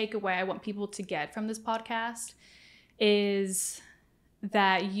takeaway I want people to get from this podcast is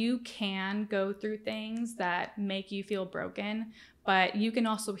that you can go through things that make you feel broken, but you can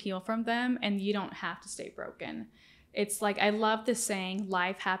also heal from them, and you don't have to stay broken. It's like, I love this saying,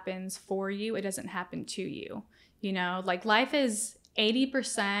 life happens for you, it doesn't happen to you. You know, like life is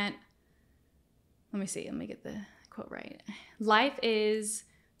 80%, let me get the quote right. Life is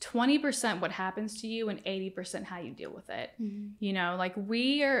 20% what happens to you and 80% how you deal with it. Mm-hmm. You know, like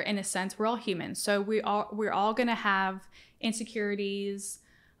we are, in a sense, we're all humans. So we're all going to have insecurities.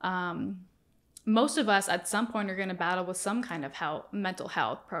 Most of us at some point are going to battle with some kind of mental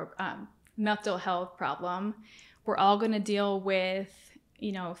health problem. We're all going to deal with,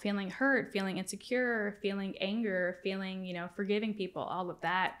 you know, feeling hurt, feeling insecure, feeling anger, feeling, you know, forgiving people, all of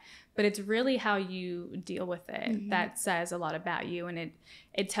that. But it's really how you deal with it that says a lot about you. And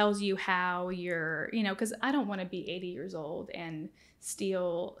it tells you how you're, you know, because I don't want to be 80 years old and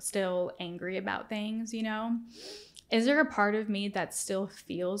still angry about things, you know. Is there a part of me that still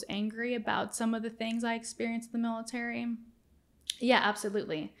feels angry about some of the things I experienced in the military? Yeah,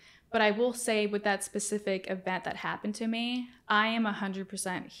 absolutely. But I will say with that specific event that happened to me, I am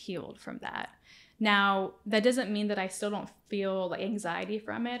 100% healed from that. Now, that doesn't mean that I still don't feel like anxiety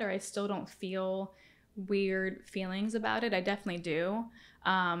from it, or I still don't feel weird feelings about it. I definitely do.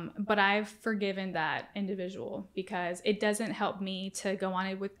 But I've forgiven that individual because it doesn't help me to go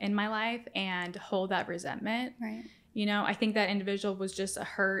on in my life and hold that resentment. Right. You know, I think that individual was just a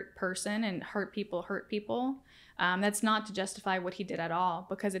hurt person, and hurt people hurt people. That's not to justify what he did at all,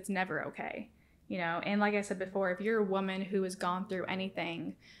 because it's never okay. You know, and like I said before, if you're a woman who has gone through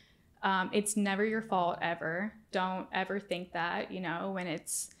anything, it's never your fault ever. Don't ever think that, you know, and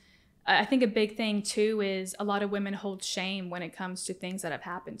I think a big thing too is a lot of women hold shame when it comes to things that have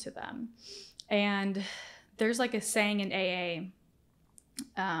happened to them. And there's like a saying in AA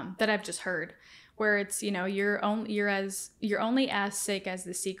that I've just heard, where it's, you know, you're only as sick as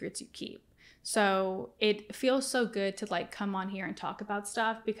the secrets you keep. So it feels so good to like come on here and talk about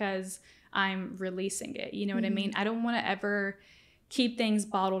stuff because I'm releasing it. You know what I mean? I don't want to ever keep things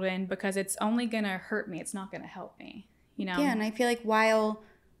bottled in because it's only going to hurt me. It's not going to help me, you know? Yeah, and I feel like while,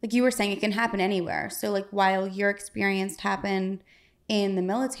 like you were saying, it can happen anywhere. So like while your experience happened in the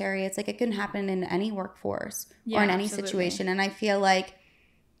military, it's like it can happen in any workforce or in any situation. And I feel like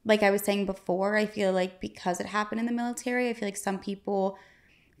I was saying before, I feel like because it happened in the military, I feel like some people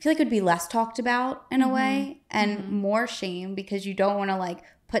feel like it would be less talked about in a way, and more shame, because you don't want to like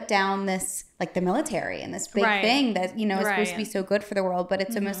put down this, like the military and this big thing that, you know, is supposed to be so good for the world. But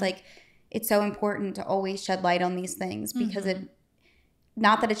it's almost like it's so important to always shed light on these things because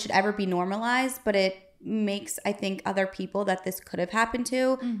not that it should ever be normalized, but it makes, I think, other people that this could have happened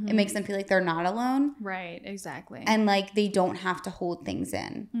to, it makes them feel like they're not alone. Right, exactly. And like they don't have to hold things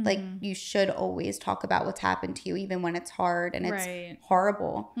in. Like you should always talk about what's happened to you, even when it's hard and it's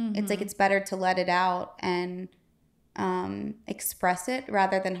horrible. It's like it's better to let it out and express it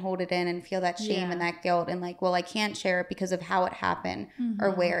rather than hold it in and feel that shame and that guilt and like, well, I can't share it because of how it happened or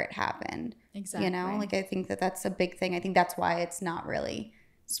where it happened. Exactly. You know, like I think that that's a big thing. I think that's why it's not really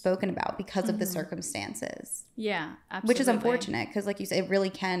spoken about, because of the circumstances. Yeah, absolutely. Which is unfortunate because, like you said, it really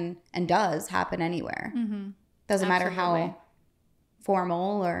can and does happen anywhere. Doesn't matter how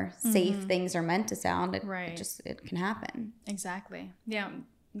formal or safe things are meant to sound. It can happen. Exactly. Yeah,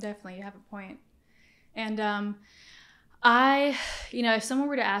 definitely. You have a point. And I, you know, if someone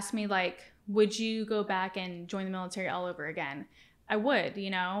were to ask me, like, would you go back and join the military all over again? I would. You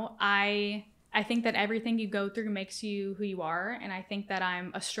know, I think that everything you go through makes you who you are. And I think that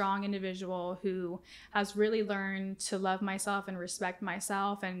I'm a strong individual who has really learned to love myself and respect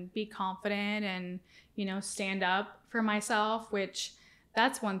myself and be confident and, you know, stand up for myself, which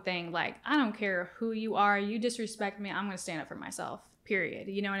that's one thing. Like, I don't care who you are. You disrespect me, I'm going to stand up for myself, period.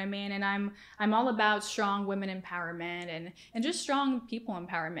 You know what I mean? And I'm all about strong women empowerment and just strong people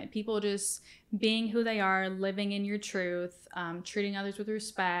empowerment. People just being who they are, living in your truth, treating others with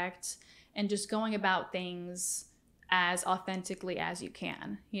respect, and just going about things as authentically as you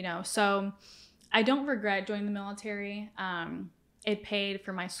can, you know? So I don't regret joining the military. It paid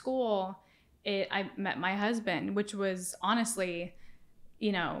for my school. I met my husband, which was honestly,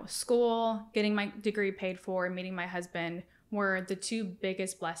 you know, school, getting my degree paid for, and meeting my husband were the two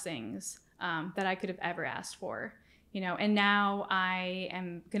biggest blessings that I could have ever asked for. You know, and now I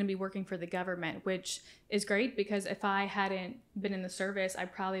am going to be working for the government, which is great because if I hadn't been in the service, I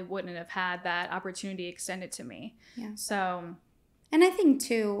probably wouldn't have had that opportunity extended to me. Yeah. So, and I think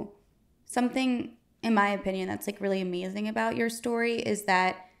too, something in my opinion that's like really amazing about your story is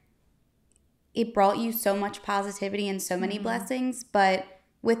that it brought you so much positivity and so many blessings, but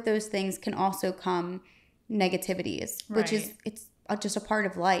with those things can also come negativities, which is, it's just a part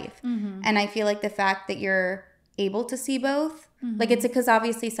of life. And I feel like the fact that you're able to see both, like it's because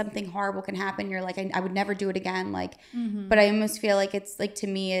obviously something horrible can happen, you're like, I would never do it again, like but I almost feel like it's like, to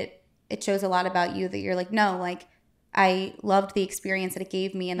me it shows a lot about you that you're like, no, like I loved the experience that it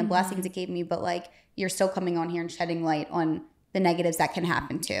gave me and the blessings it gave me, but like you're still coming on here and shedding light on the negatives that can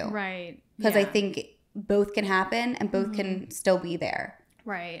happen too. Right. Because I think both can happen and both can still be there.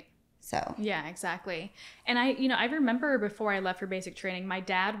 Right. So. Yeah, exactly. And I remember before I left for basic training, my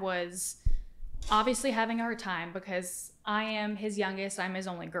dad was obviously having a hard time because I am his youngest, I'm his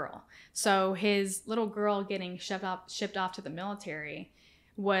only girl. So his little girl getting shipped off to the military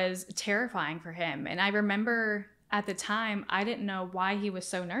was terrifying for him. And I remember at the time, I didn't know why he was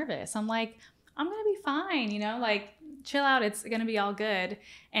so nervous. I'm like, I'm going to be fine, like, chill out, it's going to be all good.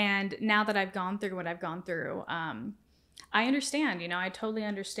 And now that I've gone through what I've gone through, I understand, I totally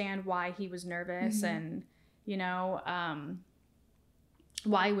understand why he was nervous and,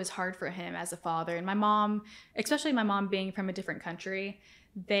 why it was hard for him as a father. And my mom, especially my mom being from a different country,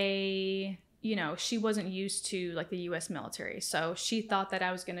 she wasn't used to like the US military. So she thought that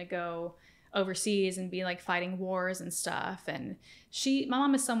I was going to go overseas and be like fighting wars and stuff. And my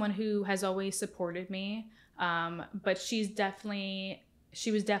mom is someone who has always supported me. But she was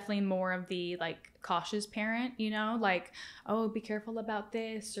definitely more of the like cautious parent, like, oh, be careful about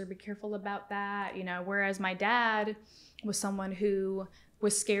this or be careful about that, whereas my dad was someone who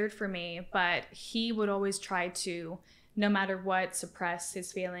was scared for me, but he would always try to, no matter what, suppress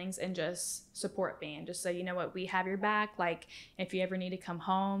his feelings and just support me and just say, you know what, we have your back. Like, if you ever need to come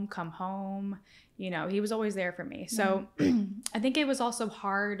home. He was always there for me. So I think it was also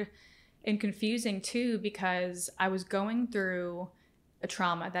hard and confusing too, because I was going through a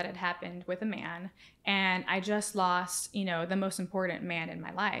trauma that had happened with a man, and I just lost, the most important man in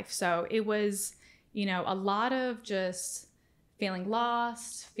my life. So it was, a lot of just feeling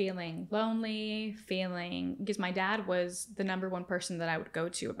lost, feeling lonely, because my dad was the number one person that I would go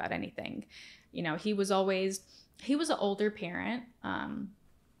to about anything. He was an older parent.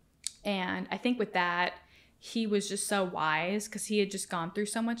 And I think with that, he was just so wise because he had just gone through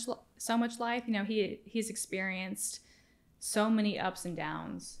so much life. He's experienced so many ups and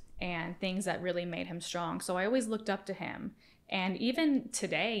downs and things that really made him strong. So I always looked up to him. And even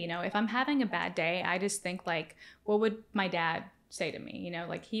today, if I'm having a bad day, I just think like, what would my dad say to me?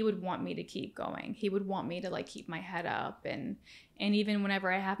 Like, he would want me to keep going. He would want me to like keep my head up. And even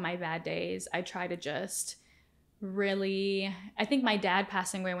whenever I have my bad days, I try to just really, I think my dad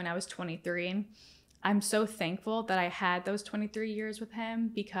passing away when I was 23, I'm so thankful that I had those 23 years with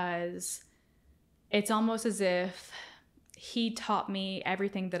him, because it's almost as if he taught me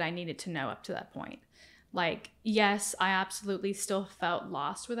everything that I needed to know up to that point. Like, yes, I absolutely still felt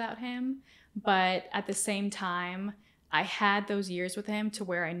lost without him, but at the same time, I had those years with him to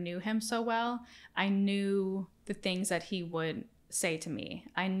where I knew him so well. I knew the things that he would say to me.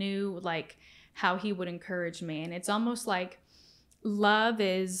 I knew like how he would encourage me. And it's almost like love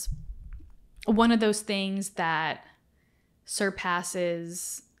is one of those things that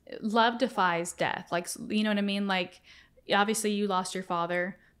love defies death. Like, you know what I mean? Like, obviously you lost your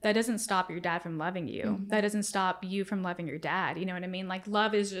father. That doesn't stop your dad from loving you. Mm-hmm. That doesn't stop you from loving your dad. You know what I mean? Like,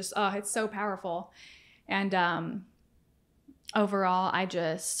 love is just, it's so powerful. And overall,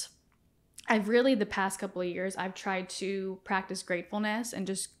 I've really, the past couple of years, I've tried to practice gratefulness and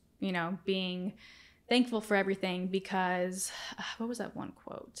just, being thankful for everything, because what was that one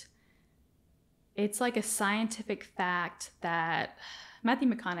quote? It's like a scientific fact that Matthew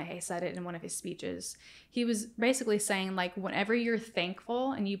McConaughey said it in one of his speeches. He was basically saying, like, whenever you're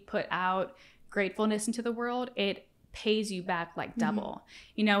thankful and you put out gratefulness into the world, it pays you back like double.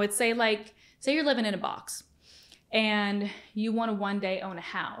 Mm-hmm. It's say you're living in a box and you want to one day own a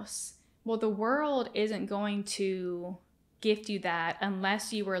house. Well, the world isn't going to gift you that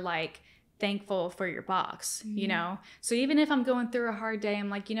unless you were like thankful for your box, mm-hmm. So even if I'm going through a hard day, I'm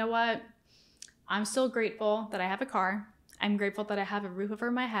like, you know what? I'm still grateful that I have a car. I'm grateful that I have a roof over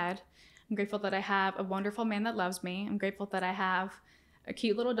my head. I'm grateful that I have a wonderful man that loves me. I'm grateful that I have a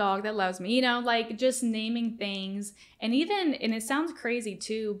cute little dog that loves me, like just naming things. And it sounds crazy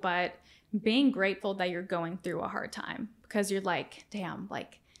too, but being grateful that you're going through a hard time, because you're like, damn,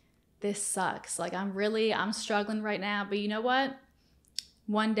 like this sucks. Like I'm struggling right now, but you know what?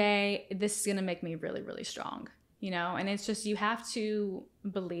 One day this is going to make me really, really strong. And it's just, you have to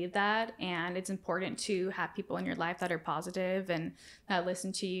believe that. And it's important to have people in your life that are positive and that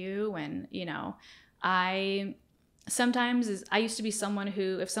listen to you. And, I used to be someone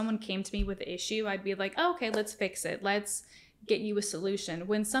who, if someone came to me with an issue, I'd be like, oh, okay, let's fix it. Let's get you a solution.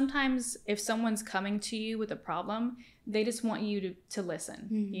 When sometimes if someone's coming to you with a problem, they just want you to listen.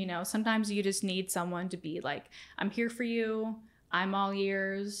 Mm-hmm. Sometimes you just need someone to be like, I'm here for you. I'm all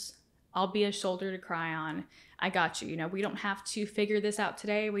ears. I'll be a shoulder to cry on. I got you. We don't have to figure this out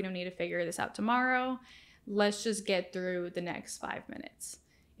today. We don't need to figure this out tomorrow. Let's just get through the next 5 minutes,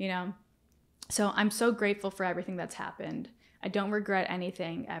 So I'm so grateful for everything that's happened. I don't regret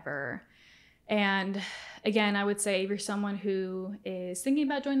anything ever. And again, I would say if you're someone who is thinking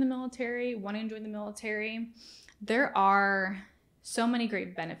about joining the military, wanting to join the military, there are so many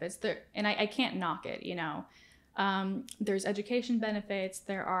great benefits there, and I can't knock it, you know. There's education benefits.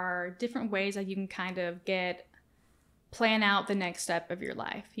 There are different ways that you can kind of plan out the next step of your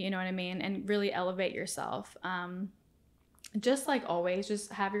life, you know what I mean? And really elevate yourself. Just like always,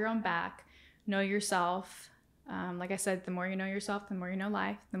 just have your own back, know yourself. Like I said, the more you know yourself, the more you know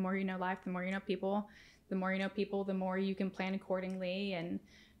life. The more you know life, the more you know people. The more you know people, the more you can plan accordingly and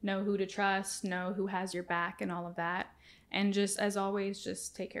know who to trust, know who has your back and all of that. And just, as always,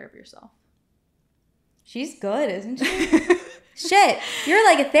 just take care of yourself. She's good, isn't she? Shit, you're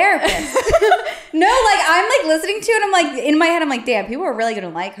like a therapist. No, like I'm like listening to it. I'm like in my head. I'm like, damn, people are really gonna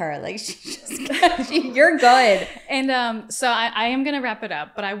like her. Like you're good. And so I am gonna wrap it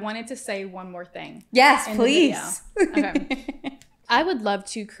up, but I wanted to say one more thing. Yes, please. Okay. I would love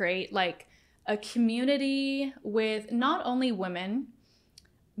to create like a community with not only women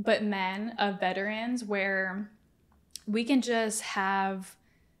but men of veterans, where we can just have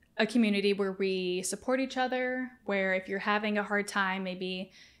a community where we support each other, where if you're having a hard time,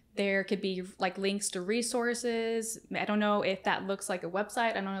 maybe there could be like links to resources. I don't know if that looks like a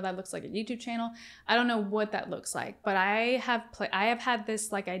website. I don't know if that looks like a YouTube channel. I don't know what that looks like, but I have had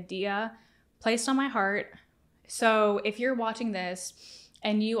this like idea placed on my heart. So if you're watching this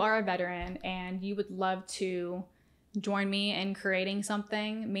and you are a veteran and you would love to join me in creating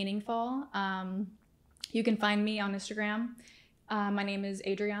something meaningful, you can find me on Instagram. My name is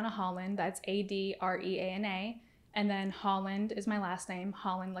Adreana Holland. That's Adreana. And then Holland is my last name,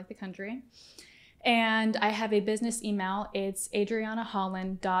 Holland like the country. And I have a business email. It's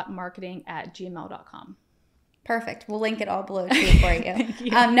adrianaholland.marketing@gmail.com. Perfect. We'll link it all below too for you. Thank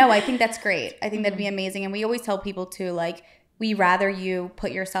you. No, I think that's great. I think that'd be amazing. And we always tell people too, like, we rather you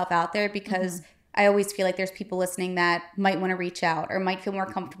put yourself out there, because I always feel like there's people listening that might want to reach out or might feel more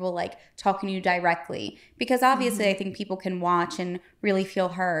comfortable like talking to you directly, because obviously I think people can watch and really feel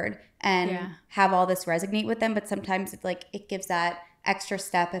heard and have all this resonate with them. But sometimes it's like it gives that extra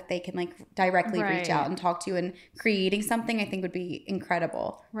step if they can like directly reach out and talk to you, and creating something I think would be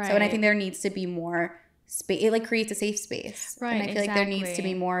incredible. Right. So, and I think there needs to be more space. It like creates a safe space. Right. And I feel like there needs to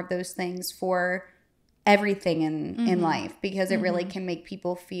be more of those things for everything in life, because it really can make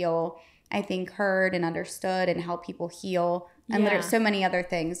people feel, I think, heard and understood, and help people heal, and literally so many other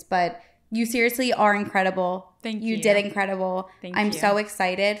things. But you seriously are incredible. Thank you. You did incredible. I'm so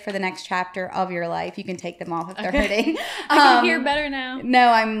excited for the next chapter of your life. You can take them off if they're hurting. I can hear better now.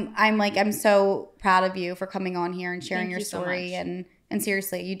 No, I'm so proud of you for coming on here and sharing your story. So and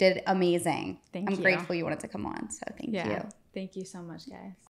seriously, you did amazing. I'm grateful you wanted to come on. So thank you. Thank you so much, guys.